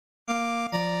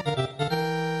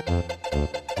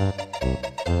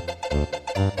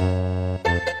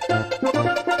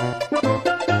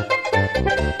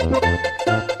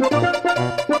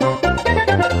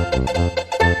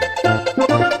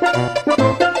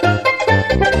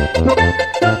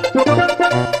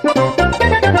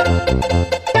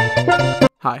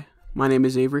name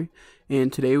is Avery,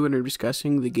 and today we're going to be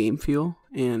discussing the game feel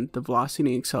and the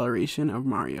velocity and acceleration of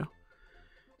Mario.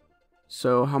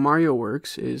 So how Mario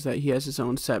works is that he has his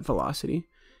own set velocity,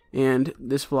 and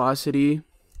this velocity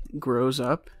grows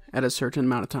up at a certain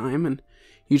amount of time, and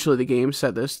usually the game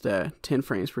set this to 10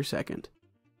 frames per second.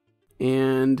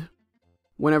 And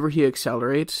whenever he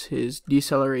accelerates, his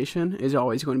deceleration is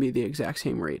always going to be the exact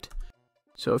same rate.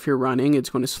 So if you're running, it's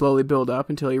going to slowly build up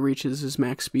until he reaches his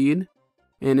max speed.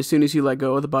 And as soon as you let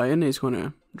go of the button, it's going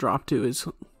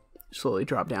to slowly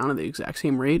drop down at the exact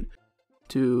same rate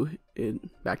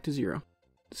back to 0.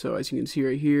 So as you can see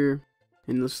right here,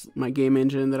 in my game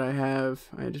engine that I have,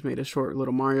 I just made a short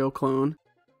little Mario clone.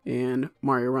 And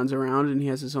Mario runs around and he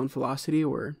has his own velocity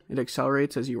where it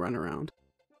accelerates as you run around.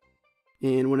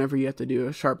 And whenever you have to do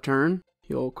a sharp turn,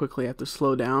 he'll quickly have to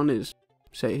slow down his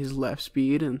left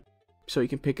speed, and so he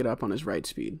can pick it up on his right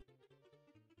speed.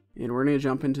 And we're going to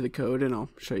jump into the code and I'll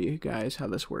show you guys how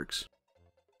this works.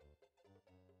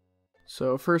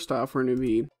 So first off, we're going to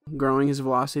be growing his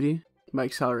velocity by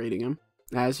accelerating him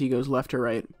as he goes left to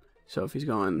right. So if he's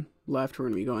going left, we're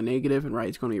going to be going negative, and right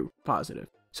is going to be positive.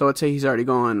 So let's say he's already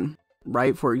going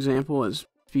right, for example, his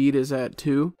speed is at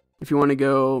 2. If you want to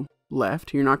go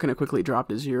left, you're not going to quickly drop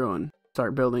to 0 and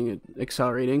start building it,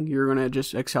 accelerating. You're going to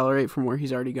just accelerate from where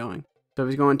he's already going. So if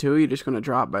he's going 2, you're just going to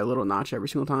drop by a little notch every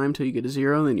single time until you get to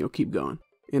 0, and then you'll keep going.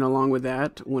 And along with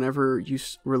that, whenever you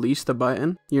release the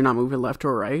button, you're not moving left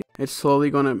or right. It's slowly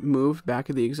going to move back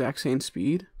at the exact same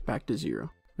speed, back to 0.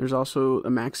 There's also a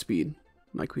max speed,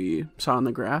 like we saw in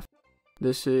the graph.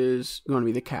 This is going to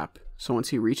be the cap. So once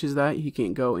he reaches that, he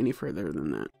can't go any further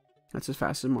than that. That's as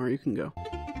fast as Mario can go.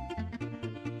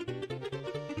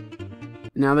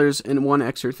 Now there's one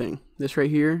extra thing. This right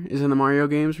here is in the Mario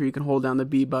games where you can hold down the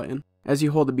B button. As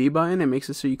you hold the B button, it makes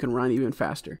it so you can run even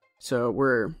faster. So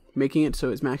we're making it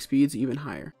so his max speed's even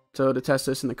higher. So to test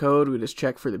this in the code, we just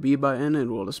check for the B button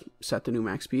and we'll just set the new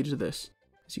max speed to this.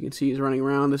 As you can see, he's running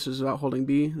around. This is without holding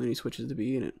B, and then he switches to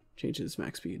B and it changes his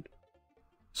max speed.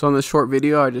 So in this short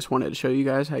video, I just wanted to show you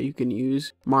guys how you can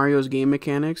use Mario's game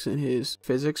mechanics and his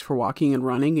physics for walking and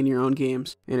running in your own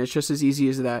games. And it's just as easy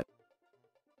as that.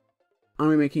 I'm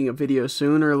going to be making a video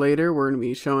soon or later. We're going to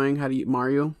be showing how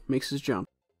Mario makes his jump.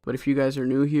 But if you guys are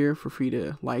new here, feel free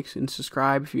to like and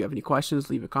subscribe. If you have any questions,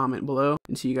 leave a comment below,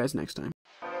 and see you guys next time.